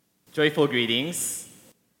Joyful greetings.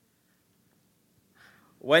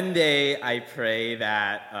 One day I pray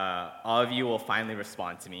that all of you will finally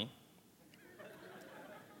respond to me.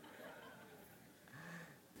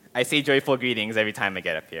 I say joyful greetings every time I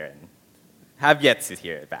get up here and have yet to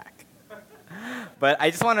hear it back. But I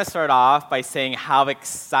just want to start off by saying how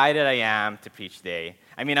excited I am to preach today.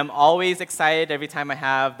 I'm always excited every time I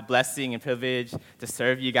have the blessing and privilege to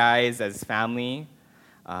serve you guys as family.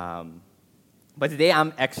 But today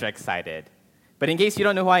I'm extra excited. But in case you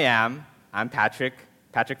don't know who I am, I'm Patrick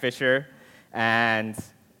Fisher, and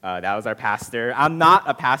that was our pastor. I'm not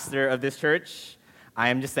a pastor of this church. I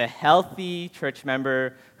am just a healthy church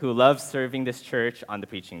member who loves serving this church on the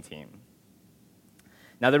preaching team.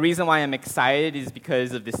 Now, the reason why I'm excited is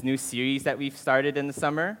because of this new series that we've started in the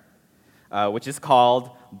summer, which is called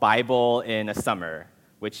Bible in a Summer,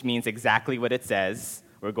 which means exactly what it says.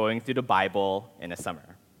 We're going through the Bible in a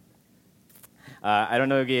summer. I don't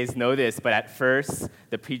know if you guys know this, but at first,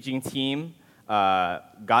 the preaching team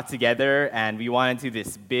got together and we wanted to do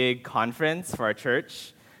this big conference for our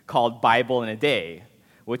church called Bible in a Day,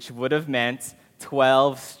 which would have meant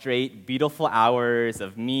 12 straight beautiful hours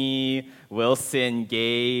of me, Wilson,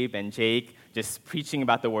 Gabe, and Jake just preaching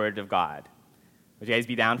about the Word of God. Would you guys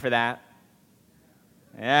be down for that?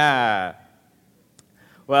 Yeah.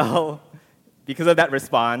 Well, because of that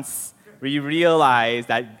response, we realized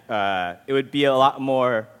that it would be a lot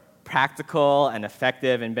more practical and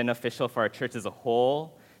effective and beneficial for our church as a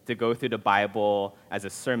whole to go through the Bible as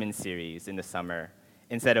a sermon series in the summer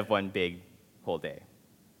instead of one big whole day.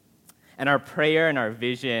 And our prayer and our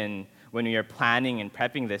vision when we are planning and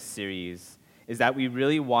prepping this series is that we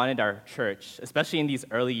really wanted our church, especially in these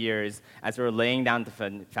early years as we're laying down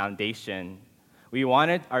the foundation, we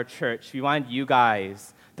wanted our church, we wanted you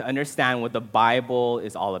guys to understand what the Bible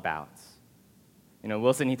is all about.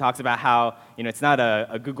 Wilson, he talks about how, it's not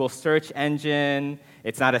a Google search engine,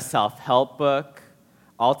 it's not a self-help book.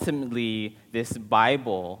 Ultimately, this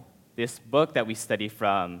Bible, this book that we study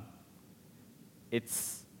from,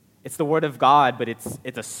 it's the Word of God, but it's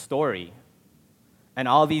a story. And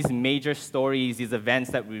all these major stories, these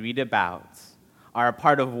events that we read about, are a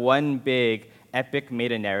part of one big, epic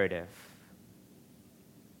meta-narrative.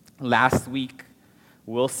 Last week,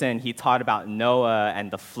 Wilson, he taught about Noah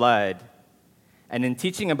and the flood. And in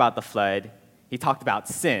teaching about the flood, he talked about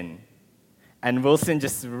sin. And Wilson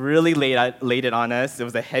just really laid it on us. It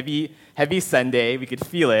was a heavy Sunday. We could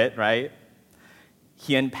feel it, right?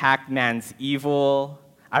 He unpacked man's evil,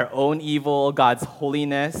 our own evil, God's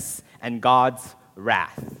holiness, and God's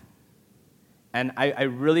wrath. And I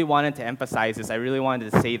really wanted to emphasize this. I really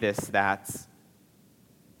wanted to say this, that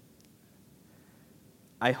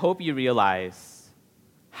I hope you realize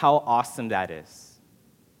how awesome that is.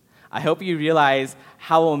 I hope you realize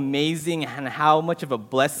how amazing and how much of a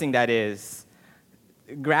blessing that is.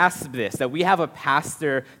 Grasp this, that we have a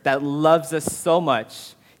pastor that loves us so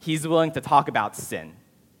much, he's willing to talk about sin.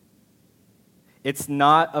 It's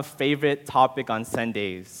not a favorite topic on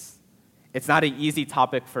Sundays. It's not an easy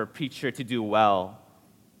topic for a preacher to do well,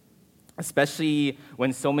 especially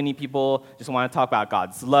when so many people just want to talk about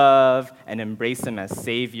God's love and embrace him as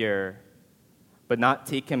Savior, but not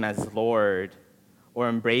take him as Lord or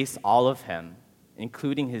embrace all of him,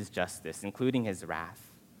 including his justice, including his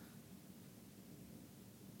wrath.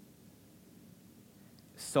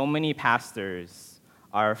 So many pastors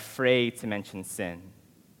are afraid to mention sin.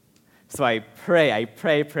 So I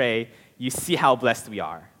pray, you see how blessed we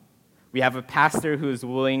are. We have a pastor who is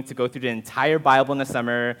willing to go through the entire Bible in the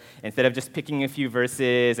summer instead of just picking a few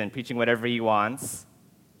verses and preaching whatever he wants.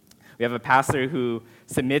 We have a pastor who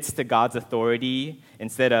submits to God's authority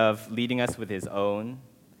instead of leading us with his own.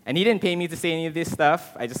 And he didn't pay me to say any of this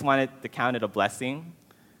stuff. I just wanted to count it a blessing.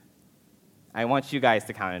 I want you guys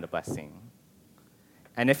to count it a blessing.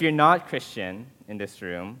 And if you're not Christian in this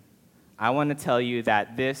room, I want to tell you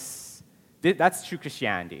that that's true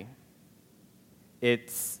Christianity.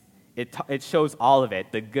 It shows all of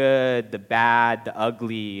it, the good, the bad, the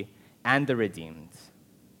ugly, and the redeemed.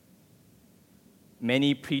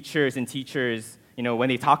 Many preachers and teachers, when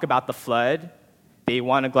they talk about the flood, they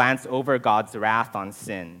want to glance over God's wrath on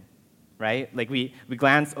sin, right? Like we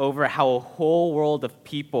glance over how a whole world of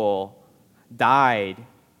people died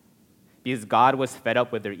because God was fed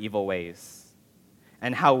up with their evil ways,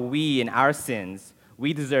 and how we, in our sins,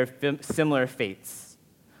 we deserve similar fates.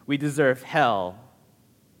 We deserve hell.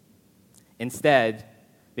 Instead,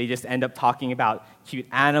 they just end up talking about cute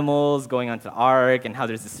animals going onto the ark and how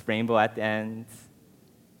there's this rainbow at the end.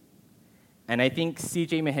 And I think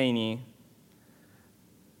C.J. Mahaney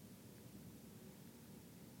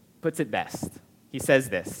puts it best. He says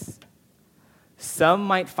this: Some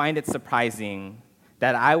might find it surprising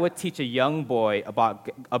that I would teach a young boy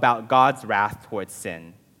about God's wrath towards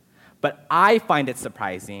sin. But I find it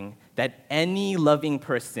surprising that any loving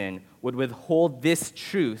person would withhold this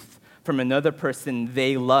truth from another person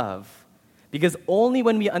they love. Because only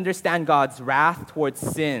when we understand God's wrath towards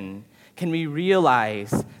sin can we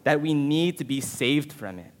realize that we need to be saved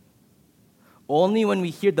from it. Only when we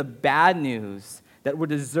hear the bad news that we're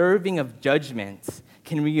deserving of judgment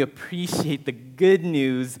can we appreciate the good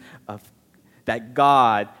news of that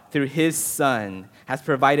God, through His Son, has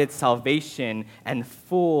provided salvation and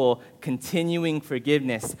full, continuing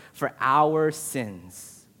forgiveness for our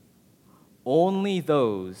sins. Only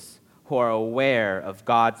those who are aware of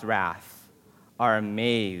God's wrath are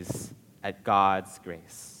amazed at God's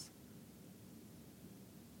grace.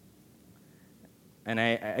 And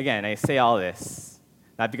I say all this,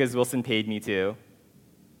 not because Wilson paid me to,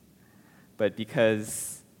 but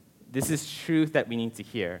because this is truth that we need to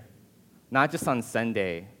hear. Not just on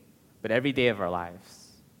Sunday, but every day of our lives.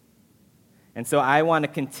 And so I want to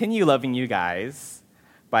continue loving you guys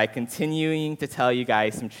by continuing to tell you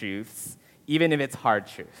guys some truths, even if it's hard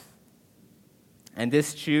truth. And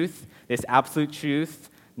this truth, this absolute truth,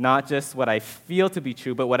 not just what I feel to be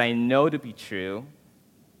true, but what I know to be true,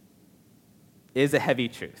 is a heavy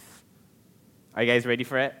truth. Are you guys ready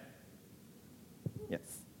for it? Yes.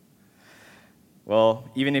 Well,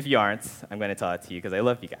 even if you aren't, I'm going to tell it to you because I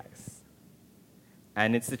love you guys.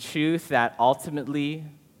 And it's the truth that ultimately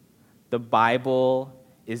the Bible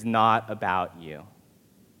is not about you.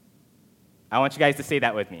 I want you guys to say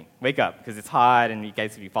that with me. Wake up, because it's hot and you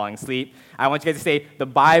guys will be falling asleep. I want you guys to say, the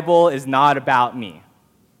Bible is not about me.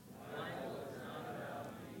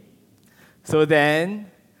 So then,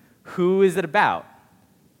 who is it about?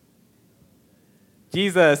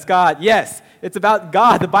 Jesus, God. Yes, it's about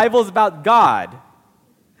God. The Bible is about God.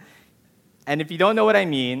 And if you don't know what I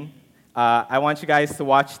mean, I want you guys to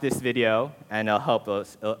watch this video, and it'll help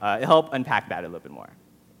unpack that a little bit more.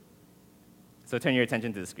 So turn your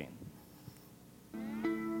attention to the screen.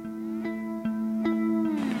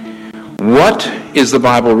 What is the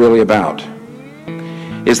Bible really about?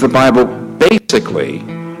 Is the Bible basically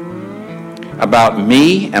about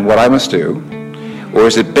me and what I must do, or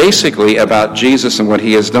is it basically about Jesus and what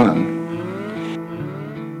He has done?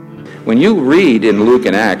 When you read in Luke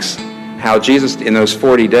and Acts how Jesus, in those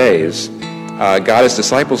 40 days, got His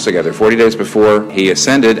disciples together, 40 days before He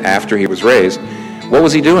ascended, after He was raised, what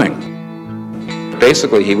was He doing?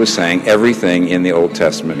 Basically, He was saying, everything in the Old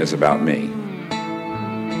Testament is about me.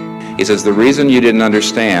 He says, the reason you didn't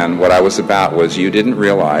understand what I was about was you didn't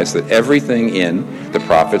realize that everything in the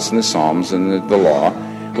prophets and the Psalms and the law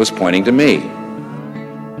was pointing to me.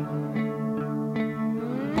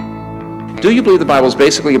 Do you believe the Bible is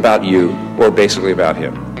basically about you or basically about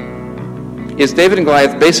Him? Is David and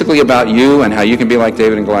Goliath basically about you and how you can be like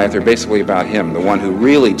David and Goliath, or basically about Him, the one who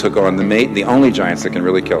really took on the only giants that can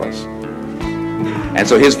really kill us? And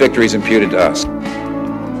so His victory is imputed to us.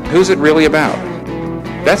 Who's it really about?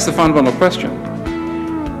 That's the fundamental question.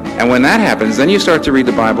 And when that happens, then you start to read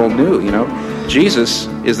the Bible new. Jesus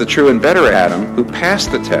is the true and better Adam who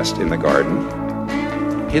passed the test in the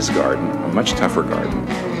garden, His garden, a much tougher garden,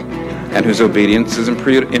 and whose obedience is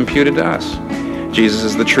imputed to us. Jesus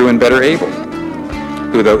is the true and better Abel,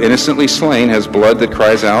 who, though innocently slain, has blood that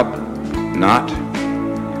cries out, not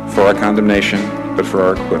for our condemnation, but for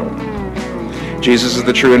our acquittal. Jesus is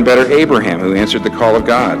the true and better Abraham, who answered the call of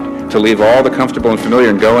God to leave all the comfortable and familiar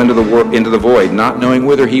and go into the void, not knowing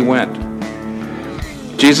whither he went.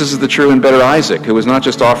 Jesus is the true and better Isaac, who was not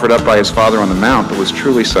just offered up by his father on the mount, but was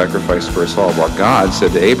truly sacrificed for us all, while God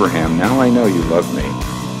said to Abraham, now I know you love me,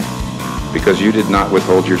 because you did not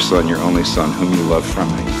withhold your son, your only son, whom you love from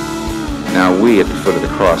me. Now we, at the foot of the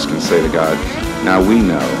cross, can say to God, now we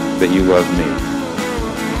know that you love me,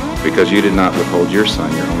 because you did not withhold your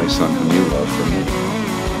son, your only son, whom you love from me.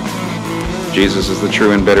 Jesus is the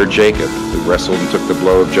true and better Jacob, who wrestled and took the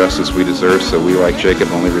blow of justice we deserve, so we, like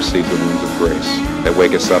Jacob, only receive the wounds of grace that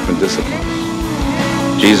wake us up and discipline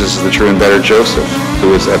us. Jesus is the true and better Joseph,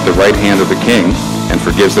 who is at the right hand of the king and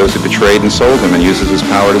forgives those who betrayed and sold him and uses his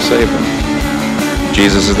power to save them.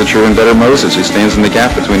 Jesus is the true and better Moses, who stands in the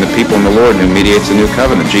gap between the people and the Lord and who mediates a new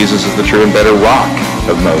covenant. Jesus is the true and better rock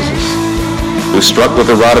of Moses, who struck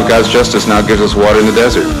with the rod of God's justice now gives us water in the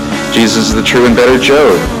desert. Jesus is the true and better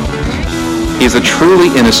Job. He's a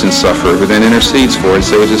truly innocent sufferer who then intercedes for and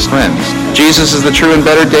saves his friends. Jesus is the true and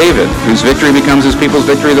better David, whose victory becomes his people's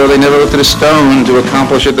victory, though they never lifted a stone to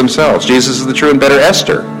accomplish it themselves. Jesus is the true and better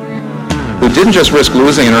Esther, who didn't just risk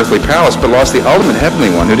losing an earthly palace, but lost the ultimate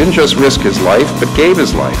heavenly one, who didn't just risk his life, but gave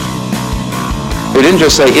his life. Who didn't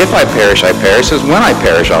just say, if I perish, says, when I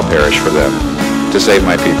perish, I'll perish for them to save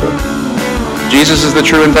my people. Jesus is the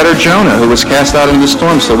true and better Jonah who was cast out into the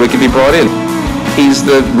storm so we could be brought in. He's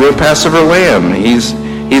the real Passover lamb. He's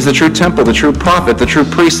the true temple, the true prophet, the true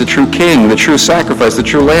priest, the true king, the true sacrifice, the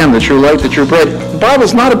true lamb, the true light, the true bread. The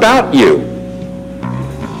Bible's not about you.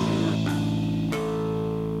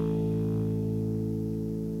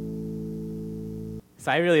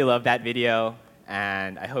 So I really love that video,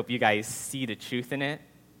 and I hope you guys see the truth in it.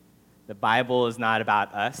 The Bible is not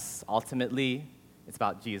about us, ultimately. It's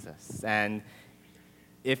about Jesus. And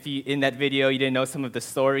if you, in that video you didn't know some of the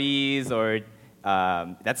stories, or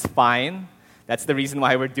that's fine. That's the reason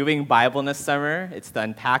why we're doing Bible in the summer. It's to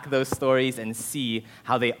unpack those stories and see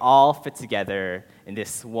how they all fit together in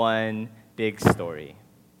this one big story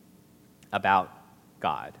about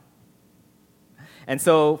God. And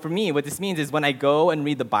so for me, what this means is when I go and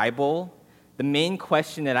read the Bible, the main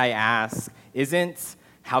question that I ask isn't,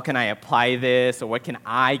 how can I apply this, or what can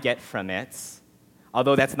I get from it?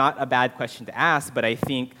 Although that's not a bad question to ask, but I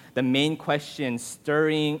think the main question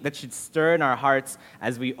that should stir in our hearts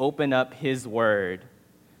as we open up His Word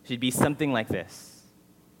should be something like this.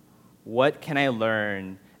 What can I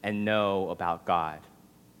learn and know about God?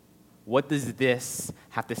 What does this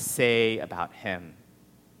have to say about Him?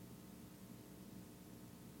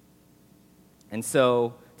 And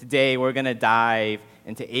so today we're going to dive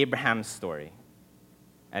into Abraham's story.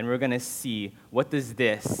 And we're going to see, what does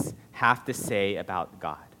this have to say about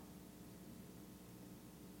God?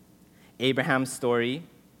 Abraham's story,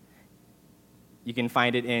 you can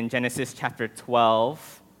find it in Genesis chapter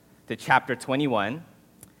 12 to chapter 21.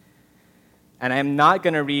 And I'm not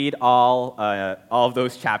going to read all of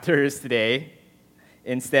those chapters today.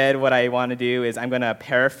 Instead, what I want to do is I'm going to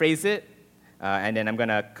paraphrase it, and then I'm going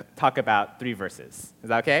to talk about 3 verses. Is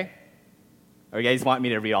that okay? Or you guys want me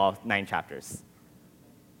to read all 9 chapters?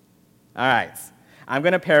 All right. I'm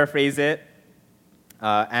going to paraphrase it,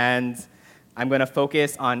 and I'm going to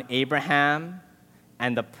focus on Abraham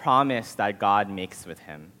and the promise that God makes with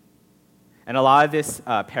him. And a lot of this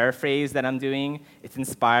paraphrase that I'm doing, it's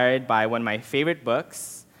inspired by one of my favorite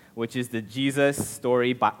books, which is the Jesus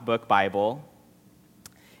Story Book Bible.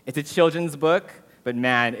 It's a children's book, but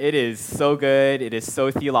man, it is so good. It is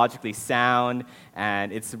so theologically sound,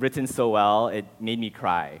 and it's written so well, it made me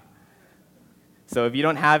cry. So if you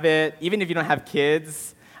don't have it, even if you don't have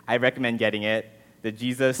kids, I recommend getting it, the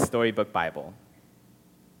Jesus Storybook Bible.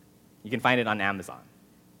 You can find it on Amazon.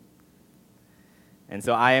 And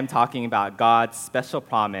so I am talking about God's special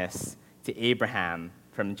promise to Abraham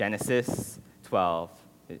from Genesis 12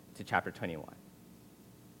 to chapter 21.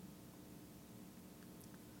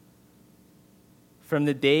 From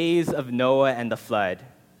the days of Noah and the flood,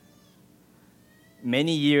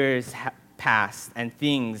 many years passed and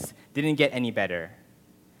things didn't get any better.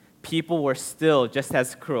 People were still just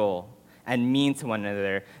as cruel and mean to one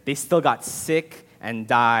another. They still got sick and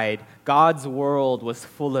died. God's world was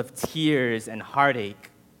full of tears and heartache.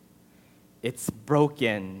 It's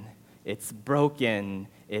broken. It's broken.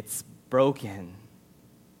 It's broken.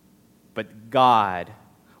 But God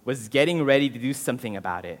was getting ready to do something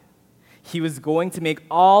about it. He was going to make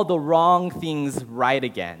all the wrong things right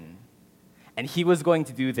again. And He was going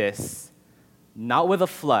to do this not with a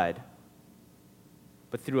flood,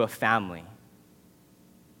 but through a family.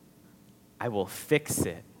 I will fix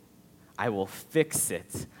it. I will fix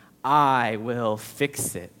it. I will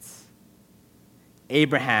fix it.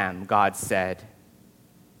 Abraham, God said,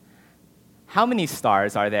 how many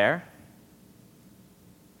stars are there?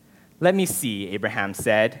 Let me see, Abraham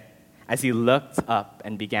said, as he looked up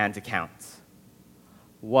and began to count.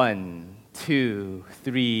 1, 2,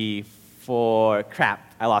 3, 4,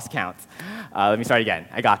 crap, I lost count. Let me start again.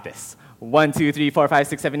 I got this. 1, 2, 3, 4, 5,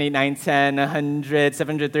 6, 7, 8, 9, 10, 100,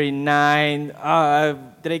 739.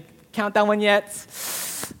 Did I count that one yet?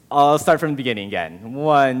 I'll start from the beginning again.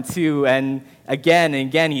 1, 2, and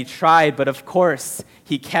again he tried, but of course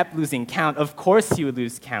he kept losing count. Of course he would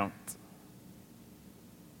lose count.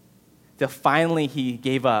 Till finally he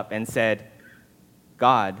gave up and said,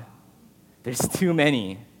 God, there's too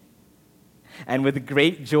many. And with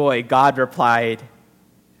great joy, God replied,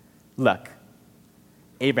 look,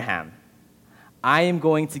 Abraham, I am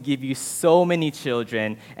going to give you so many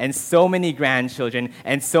children and so many grandchildren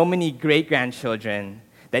and so many great-grandchildren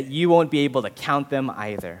that you won't be able to count them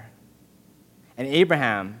either. And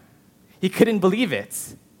Abraham, he couldn't believe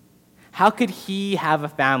it. How could he have a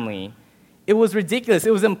family? It was ridiculous.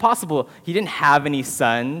 It was impossible. He didn't have any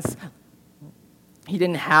sons. He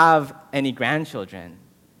didn't have any grandchildren.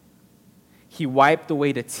 He wiped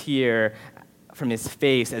away the tear from his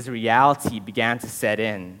face as reality began to set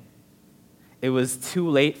in. it was too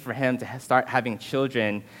late for him to start having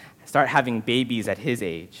children, start having babies at his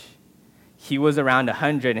age. He was around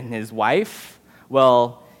 100, and his wife,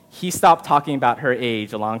 well, he stopped talking about her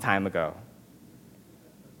age a long time ago.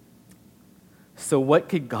 So what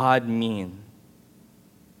could God mean?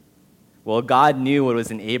 Well, God knew what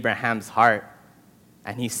was in Abraham's heart,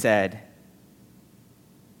 and he said,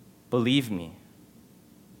 "Believe me."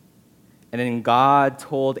 And then God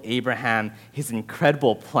told Abraham his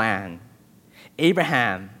incredible plan.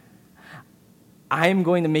 "Abraham, I'm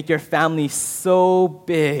going to make your family so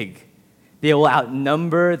big, they will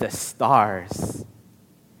outnumber the stars."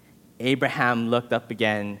 Abraham looked up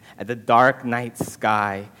again at the dark night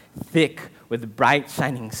sky, thick with bright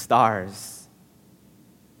shining stars.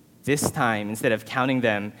 This time, instead of counting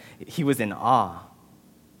them, he was in awe.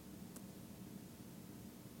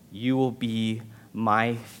 "You will be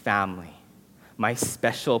my family, my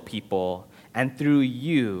special people, and through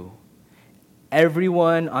you,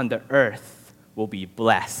 everyone on the earth will be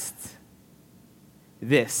blessed."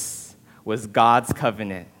 This was God's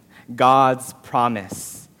covenant, God's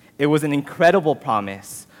promise. It was an incredible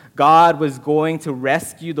promise. God was going to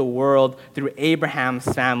rescue the world through Abraham's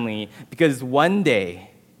family, because one day,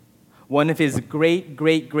 one of his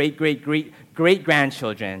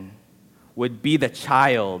great-great-great-great-great-grandchildren would be the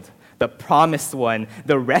child, the promised one,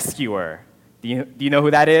 the rescuer. Do you know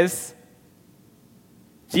who that is?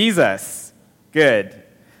 Jesus. Good.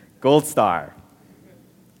 Gold star.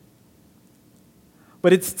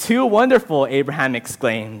 "But it's too wonderful," Abraham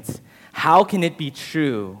exclaimed. "How can it be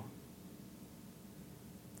true?"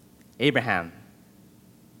 Abraham,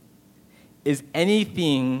 is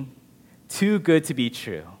anything too good to be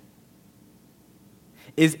true?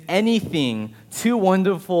 Is anything too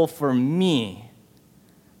wonderful for me?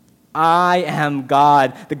 I am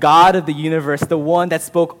God, the God of the universe, the one that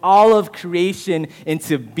spoke all of creation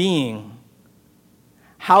into being.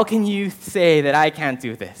 How can you say that I can't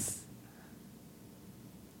do this?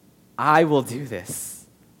 I will do this.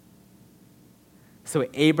 So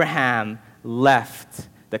Abraham left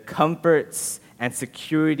the comforts and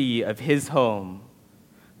security of his home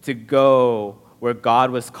to go where God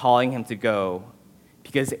was calling him to go,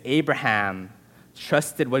 because Abraham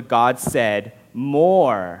trusted what God said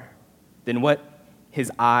more than what his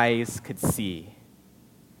eyes could see,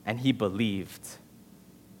 and he believed.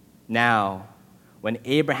 Now, when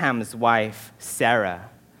Abraham's wife, Sarah,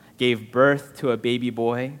 gave birth to a baby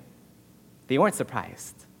boy, they weren't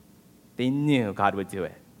surprised. They knew God would do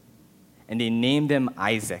it, and they named him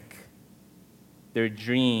Isaac. Their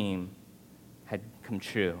dream had come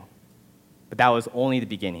true, but that was only the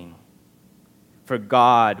beginning. For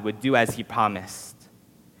God would do as he promised.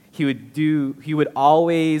 He would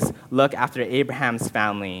always look after Abraham's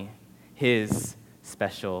family, his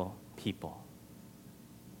special people.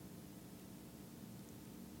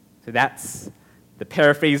 So that's the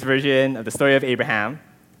paraphrased version of the story of Abraham.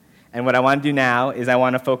 And what I want to do now is I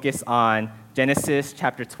want to focus on Genesis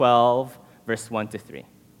chapter 12, verse 1 to 3.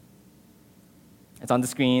 It's on the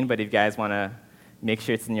screen, but if you guys want to make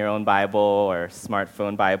sure it's in your own Bible or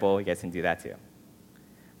smartphone Bible, you guys can do that too.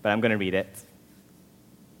 But I'm going to read it.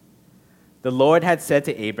 "The Lord had said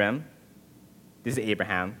to Abram," this is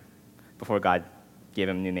Abraham, before God gave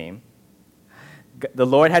him a new name. "The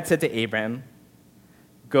Lord had said to Abram,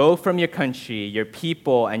 'Go from your country, your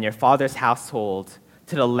people, and your father's household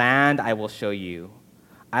to the land I will show you.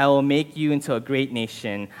 I will make you into a great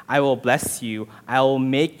nation. I will bless you. I will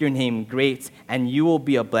make your name great, and you will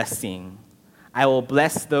be a blessing. I will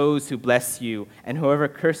bless those who bless you, and whoever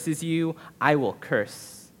curses you, I will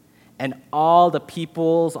curse. And all the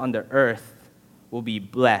peoples on the earth will be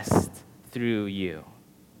blessed through you.'"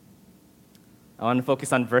 I want to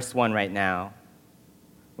focus on verse 1 right now.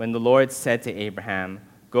 When the Lord said to Abraham,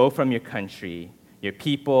 "Go from your country, your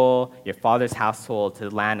people, your father's household to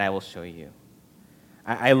the land I will show you."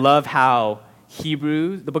 I love how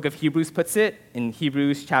the book of Hebrews puts it in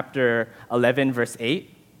Hebrews chapter 11, verse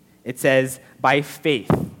 8. It says, "By faith,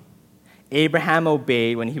 Abraham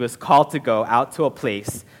obeyed when he was called to go out to a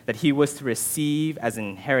place that he was to receive as an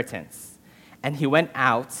inheritance. And he went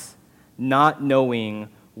out not knowing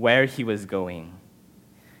where he was going."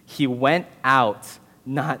 He went out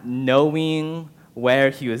not knowing where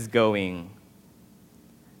he was going.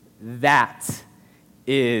 That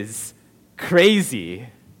is crazy.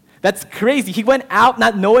 That's crazy. He went out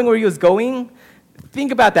not knowing where he was going.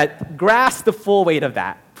 Think about that. Grasp the full weight of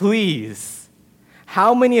that, please.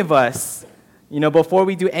 How many of us, before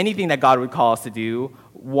we do anything that God would call us to do,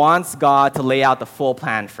 wants God to lay out the full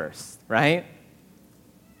plan first, right?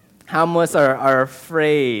 How many of us are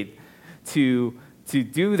afraid to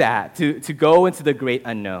do that, to go into the great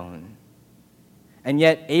unknown? And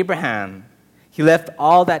yet Abraham, he left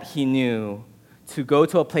all that he knew to go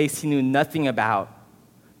to a place he knew nothing about,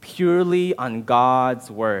 purely on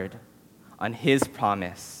God's word, on his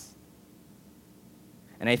promise.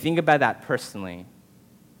 And I think about that personally.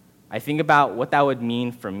 I think about what that would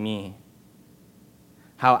mean for me.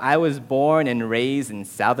 How I was born and raised in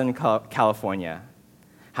Southern California.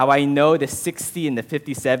 How I know the 60 and the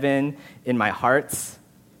 57 in my heart,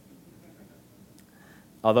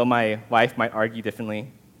 although my wife might argue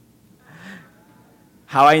differently.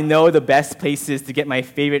 How I know the best places to get my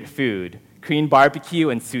favorite food, Korean barbecue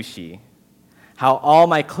and sushi. How all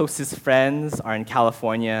my closest friends are in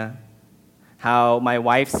California. How my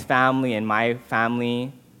wife's family and my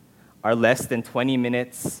family are less than 20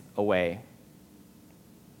 minutes away.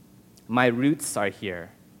 My roots are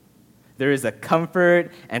here. There is a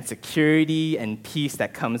comfort and security and peace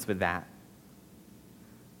that comes with that.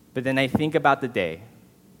 But then I think about the day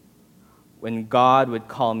when God would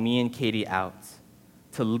call me and Katie out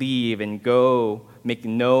to leave and go make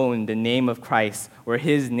known the name of Christ where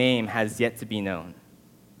his name has yet to be known.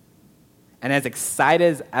 And as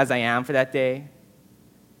excited as I am for that day,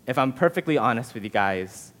 if I'm perfectly honest with you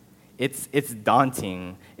guys, it's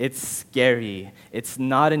daunting, it's scary, it's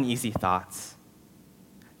not an easy thought.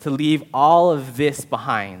 To leave all of this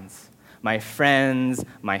behind, my friends,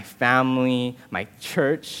 my family, my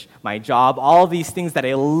church, my job, all these things that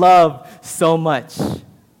I love so much,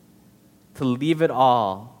 to leave it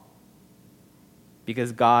all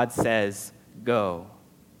because God says, go.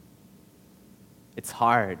 It's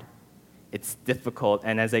hard, it's difficult,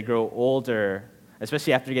 and as I grow older,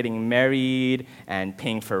 especially after getting married and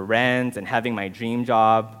paying for rent and having my dream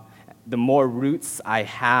job, the more roots I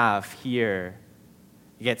have here,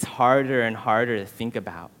 it gets harder and harder to think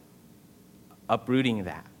about uprooting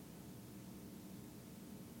that.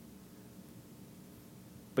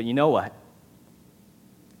 But you know what?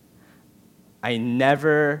 I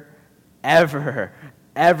never, ever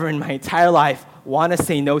in my entire life want to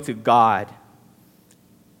say no to God.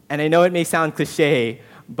 And I know it may sound cliche,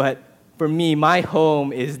 but for me, my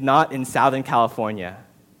home is not in Southern California.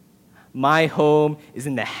 My home is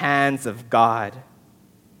in the hands of God.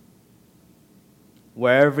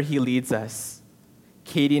 Wherever he leads us,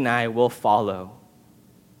 Katie and I will follow.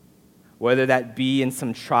 Whether that be in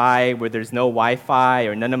some tribe where there's no Wi-Fi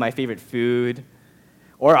or none of my favorite food,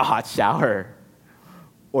 or a hot shower,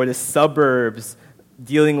 or the suburbs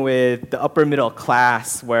dealing with the upper middle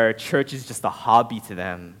class where church is just a hobby to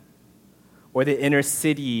them, or the inner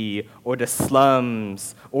city, or the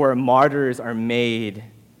slums, or martyrs are made.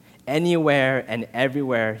 Anywhere and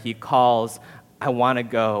everywhere he calls, I want to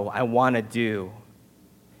go, I want to do.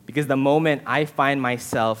 Because the moment I find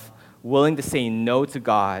myself willing to say no to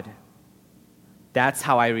God, that's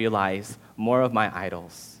how I realize more of my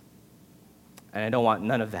idols. And I don't want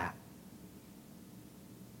none of that.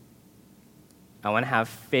 I want to have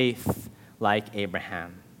faith like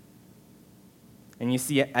Abraham. And you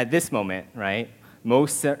see, at this moment, right,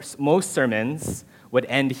 most sermons would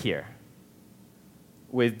end here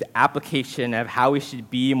with the application of how we should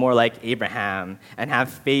be more like Abraham and have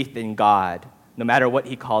faith in God, no matter what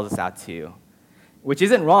he calls us out to. Which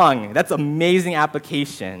isn't wrong. That's amazing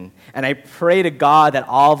application. And I pray to God that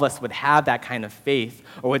all of us would have that kind of faith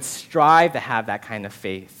or would strive to have that kind of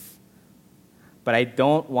faith. But I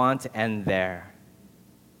don't want to end there.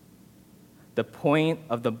 The point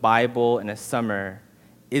of the Bible in a summer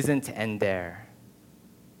isn't to end there.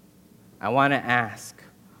 I want to ask,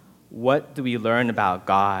 what do we learn about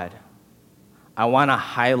God? I want to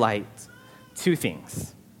highlight two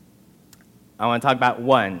things. I want to talk about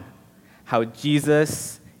one, how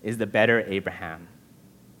Jesus is the better Abraham.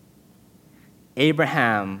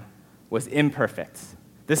 Abraham was imperfect.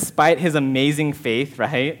 Despite his amazing faith,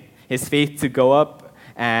 right? His faith to go up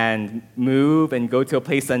and move and go to a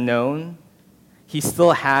place unknown, he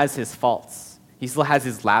still has his faults. He still has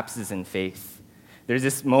his lapses in faith. There's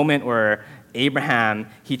this moment where Abraham,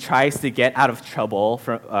 he tries to get out of trouble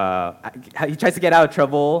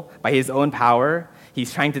by his own power.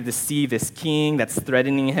 He's trying to deceive this king that's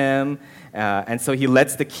threatening him. And so he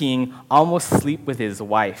lets the king almost sleep with his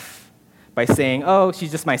wife by saying, oh,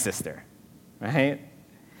 she's just my sister, right?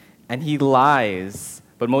 And he lies,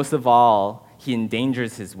 but most of all, he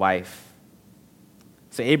endangers his wife.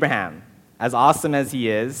 So Abraham, as awesome as he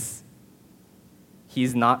is,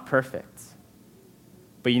 he's not perfect.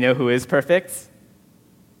 But you know who is perfect?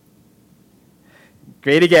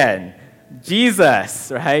 Great again.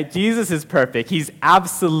 Jesus, right? Jesus is perfect. He's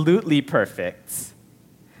absolutely perfect.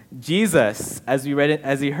 Jesus, as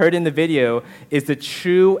we heard in the video, is the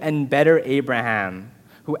true and better Abraham,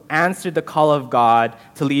 who who answered the call of God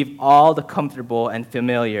to leave all the comfortable and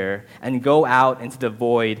familiar and go out into the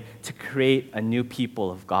void to create a new people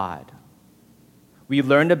of God. We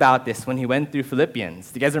learned about this when he went through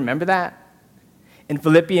Philippians. Do you guys remember that? In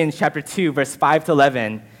Philippians chapter 2, verse 5 to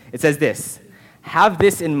 11, it says this, "Have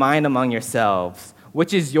this in mind among yourselves,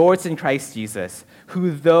 which is yours in Christ Jesus, who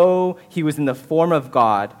though he was in the form of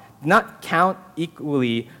God, did not count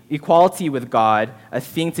equality with God a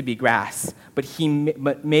thing to be grasped, but he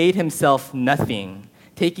made himself nothing,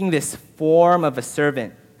 taking this form of a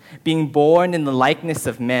servant, being born in the likeness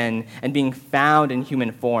of men and being found in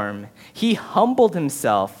human form. He humbled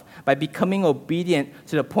himself by becoming obedient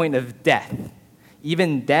to the point of death,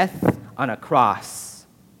 even death on a cross.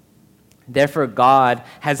 Therefore God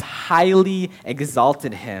has highly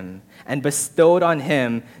exalted him and bestowed on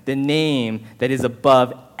him the name that is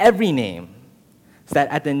above every name, so that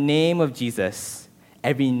at the name of Jesus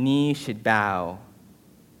every knee should bow,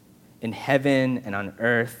 in heaven and on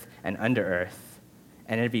earth and under earth,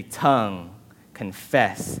 and every tongue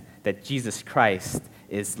confess that Jesus Christ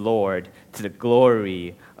is Lord, to the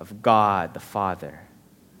glory of God the Father."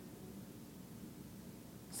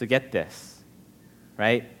 So get this,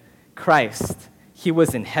 right? Christ, he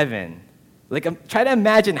was in heaven. Try to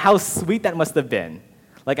imagine how sweet that must have been.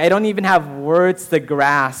 I don't even have words to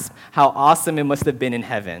grasp how awesome it must have been in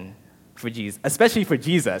heaven for Jesus, especially for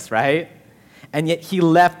Jesus, right? And yet he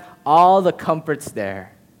left all the comforts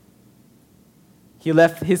there. He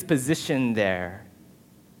left his position there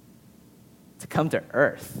to come to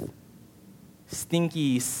earth.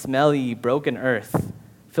 Stinky, smelly, broken earth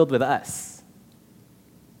filled with us.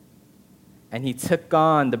 And he took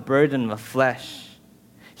on the burden of flesh.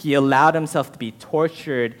 He allowed himself to be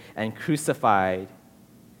tortured and crucified.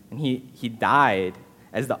 And he died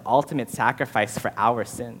as the ultimate sacrifice for our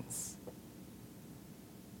sins.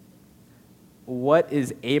 What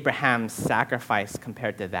is Abraham's sacrifice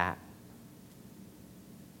compared to that?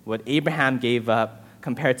 What Abraham gave up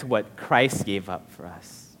compared to what Christ gave up for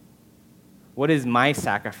us? What is my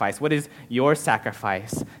sacrifice? What is your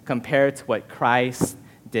sacrifice compared to what Christ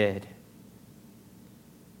did?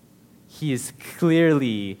 He is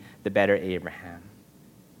clearly the better Abraham.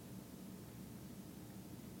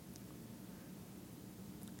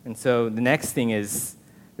 And so the next thing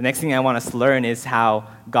I want us to learn is how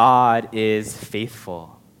God is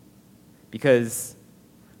faithful. Because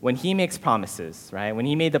when he makes promises, right? When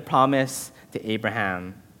he made the promise to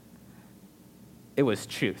Abraham, it was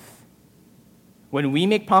truth. When we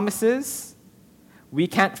make promises, we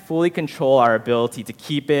can't fully control our ability to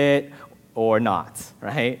keep it or not,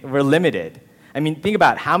 right? We're limited. I mean, think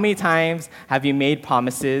about how many times have you made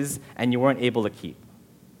promises and you weren't able to keep?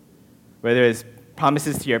 Whether it's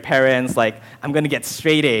promises to your parents, like, I'm going to get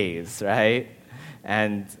straight A's, right?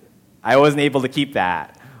 And I wasn't able to keep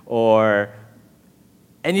that. Or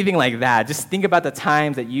anything like that. Just think about the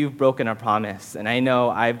times that you've broken a promise. And I know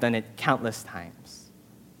I've done it countless times.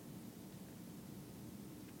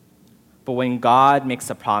 But when God makes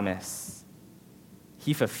a promise,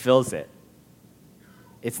 he fulfills it.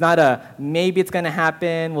 It's not a, maybe it's going to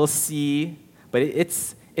happen, we'll see. But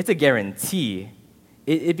it's a guarantee.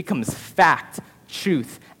 It becomes fact,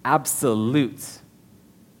 truth, absolute.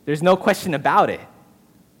 There's no question about it.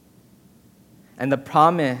 And the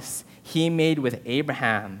promise he made with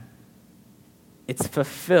Abraham, it's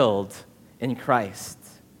fulfilled in Christ.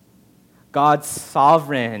 God's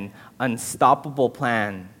sovereign, unstoppable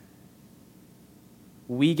plan.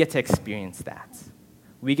 We get to experience that.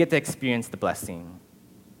 We get to experience the blessing.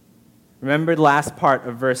 Remember the last part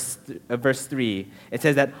of verse 3. It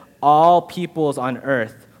says that all peoples on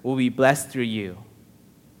earth will be blessed through you.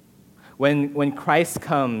 When Christ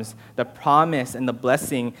comes, the promise and the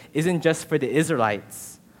blessing isn't just for the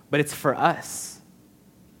Israelites, but it's for us.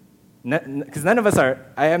 Because none of us are,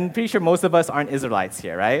 I'm pretty sure most of us aren't Israelites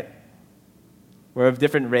here, right? We're of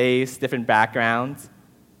different race, different backgrounds.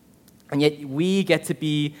 And yet we get to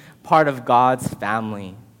be part of God's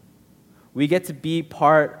family. We get to be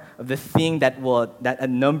part of the thing that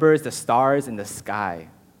numbers the stars in the sky.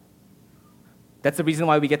 That's the reason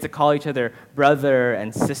why we get to call each other brother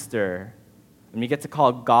and sister. And we get to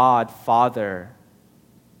call God Father.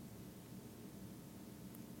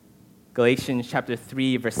 Galatians chapter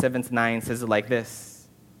 3, verse 7 to 9 says it like this.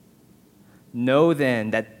 Know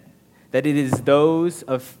then that it is those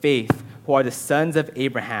of faith who are the sons of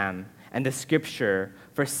Abraham, and the scripture,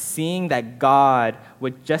 foreseeing that God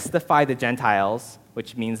would justify the Gentiles,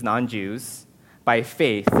 which means non-Jews, by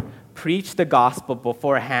faith, preached the gospel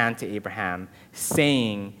beforehand to Abraham,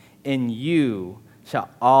 saying, in you shall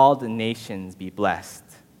all the nations be blessed.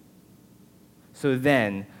 So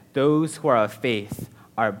then, those who are of faith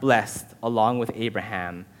are blessed along with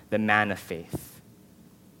Abraham, the man of faith.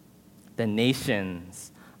 The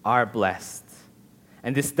nations are blessed.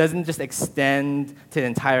 And this doesn't just extend to the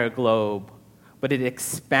entire globe, but it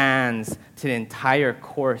expands to the entire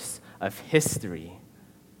course of history.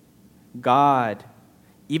 God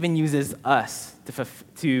even uses us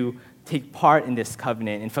to take part in this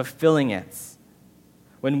covenant and fulfilling it.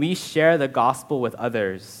 When we share the gospel with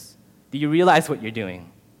others, do you realize what you're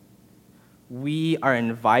doing? We are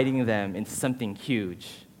inviting them into something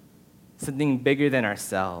huge, something bigger than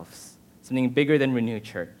ourselves, something bigger than Renew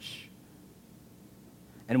Church.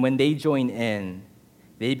 And when they join in,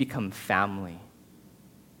 they become family.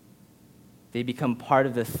 They become part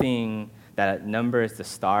of the thing that numbers the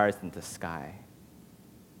stars in the sky.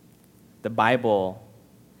 The Bible,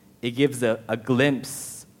 it gives a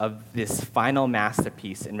glimpse of this final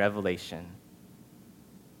masterpiece in Revelation.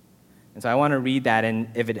 And so I want to read that, and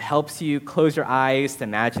if it helps you, close your eyes to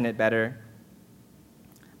imagine it better.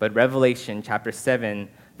 But Revelation chapter 7,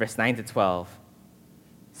 verse 9 to 12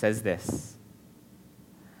 says this.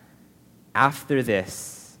 After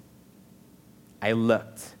this, I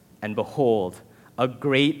looked, and behold, a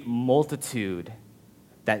great multitude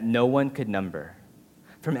that no one could number,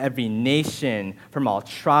 from every nation, from all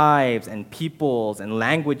tribes and peoples and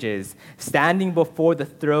languages, standing before the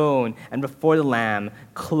throne and before the Lamb,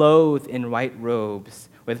 clothed in white robes,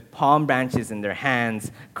 with palm branches in their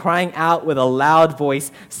hands, crying out with a loud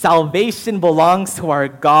voice, "Salvation belongs to our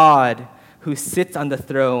God, who sits on the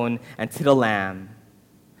throne, and to the Lamb."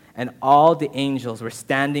 And all the angels were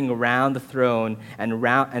standing around the throne and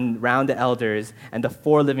round the elders and the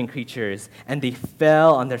four living creatures, and they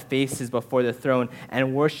fell on their faces before the throne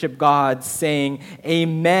and worshiped God, saying,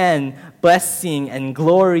 "Amen, blessing and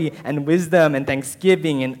glory and wisdom and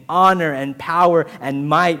thanksgiving and honor and power and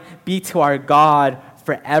might be to our God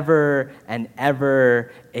forever and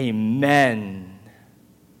ever. Amen."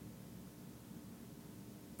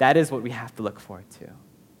 That is what we have to look forward to.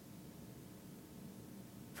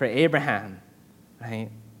 For Abraham, right?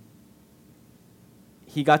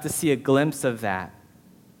 He got to see a glimpse of that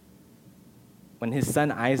when his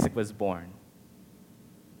son Isaac was born.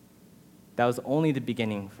 That was only the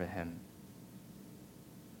beginning for him.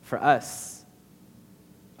 For us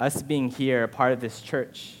being here, a part of this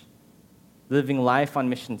church, living life on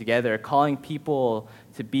mission together, calling people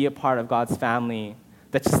to be a part of God's family,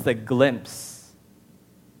 that's just a glimpse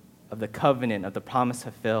of the covenant, of the promise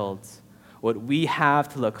fulfilled. What we have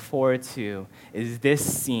to look forward to is this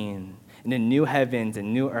scene in the new heavens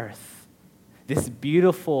and new earth, this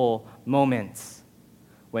beautiful moment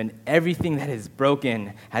when everything that is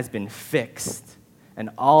broken has been fixed and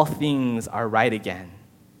all things are right again.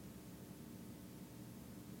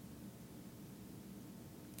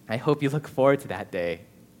 I hope you look forward to that day.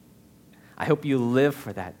 I hope you live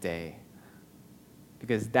for that day,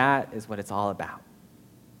 because that is what it's all about.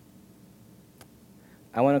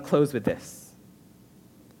 I want to close with this,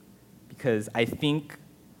 because I think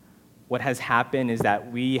what has happened is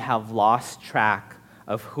that we have lost track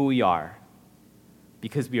of who we are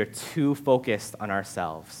because we are too focused on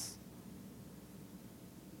ourselves.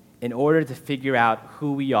 In order to figure out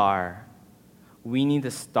who we are, we need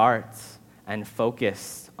to start and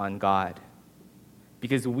focus on God,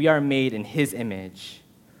 because we are made in His image.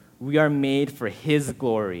 We are made for His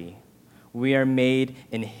glory. We are made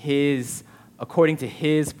in according to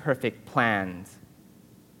His perfect plans.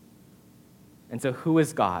 And so who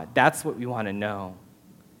is God? That's what we want to know.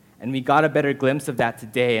 And we got a better glimpse of that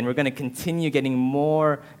today, and we're going to continue getting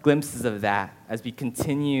more glimpses of that as we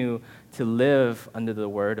continue to live under the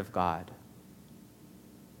Word of God.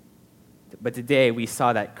 But today we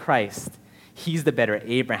saw that Christ, He's the better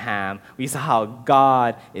Abraham. We saw how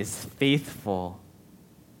God is faithful.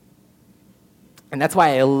 And that's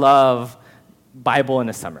why I love Bible in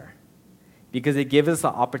the summer, because it gives us the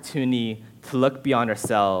opportunity to look beyond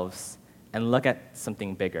ourselves and look at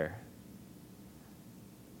something bigger.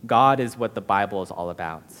 God is what the Bible is all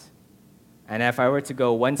about. And if I were to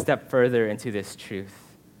go one step further into this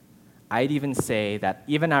truth, I'd even say that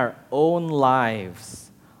even our own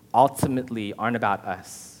lives ultimately aren't about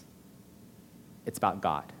us. It's about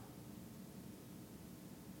God.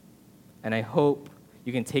 And I hope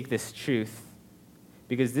you can take this truth,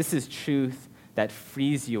 because this is truth that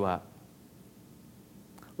frees you up.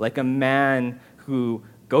 Like a man who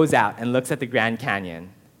goes out and looks at the Grand Canyon,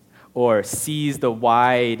 or sees the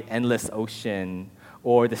wide, endless ocean,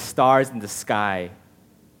 or the stars in the sky.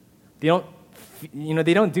 They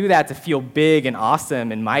don't do that to feel big and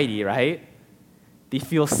awesome and mighty, right? They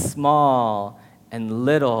feel small and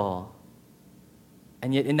little.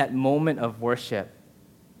 And yet in that moment of worship,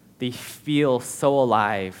 They feel so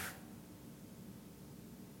alive.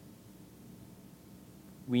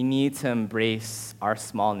 We need to embrace our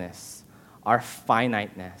smallness, our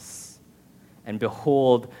finiteness, and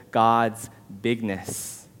behold God's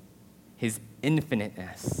bigness, his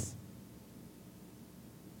infiniteness.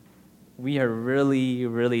 We are really,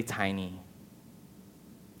 really tiny.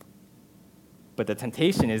 But the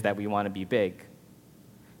temptation is that we want to be big.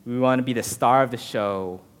 We want to be the star of the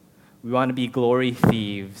show. We want to be glory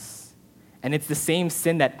thieves. And it's the same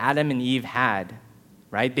sin that Adam and Eve had,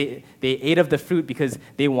 right? They ate of the fruit because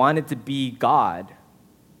they wanted to be God.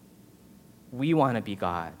 We want to be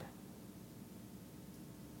God.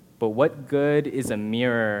 But what good is a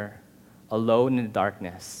mirror alone in the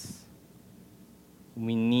darkness?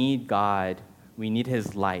 We need God. We need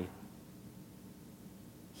his light.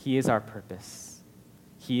 He is our purpose.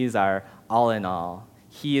 He is our all in all.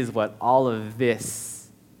 He is what all of this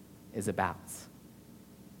is about.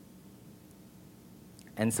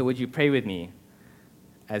 And so would you pray with me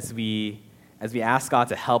as we ask God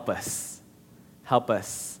to help us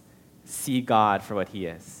see God for what he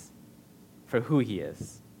is, for who he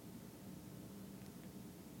is.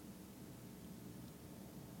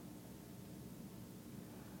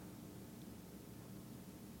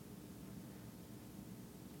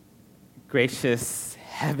 Gracious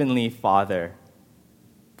Heavenly Father,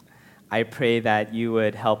 I pray that you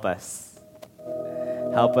would help us.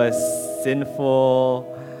 Help us sinful,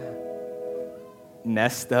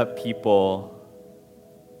 messed up people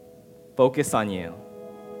focus on you.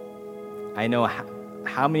 I know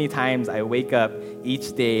how many times I wake up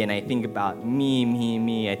each day and I think about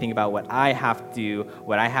me. I think about what I have to do,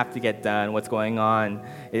 what I have to get done, what's going on.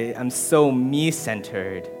 I'm so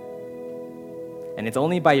me-centered. And it's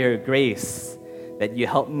only by your grace that you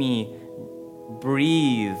help me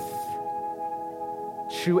breathe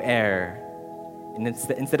true air. And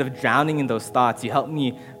instead of drowning in those thoughts, you help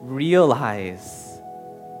me realize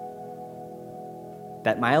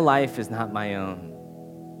that my life is not my own.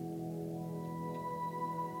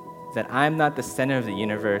 That I'm not the center of the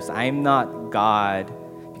universe. I'm not God.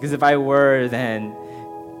 Because if I were, then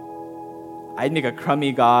I'd make a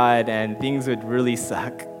crummy God and things would really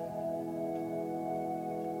suck.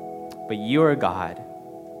 But you are God.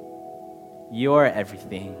 You are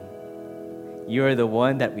everything. You are the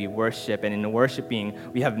one that we worship, and in worshiping,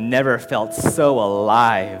 we have never felt so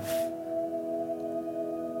alive.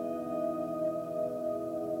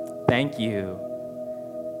 Thank you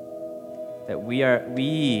that we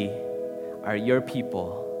are your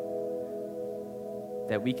people,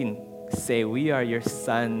 that we can say we are your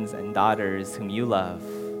sons and daughters whom you love.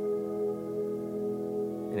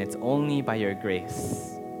 And it's only by your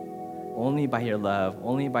grace, only by your love,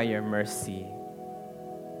 only by your mercy.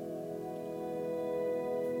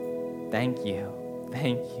 Thank you.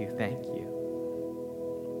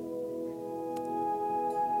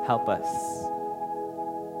 Help us.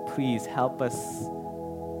 Please help us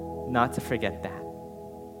not to forget that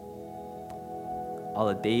all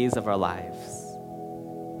the days of our lives.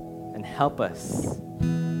 And help us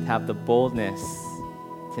to have the boldness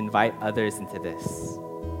to invite others into this.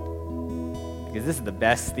 Because this is the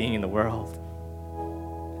best thing in the world,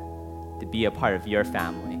 to be a part of your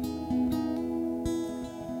family,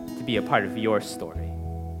 to be a part of your story.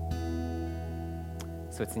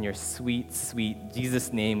 So it's in your sweet, sweet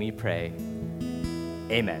Jesus' name we pray.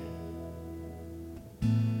 Amen.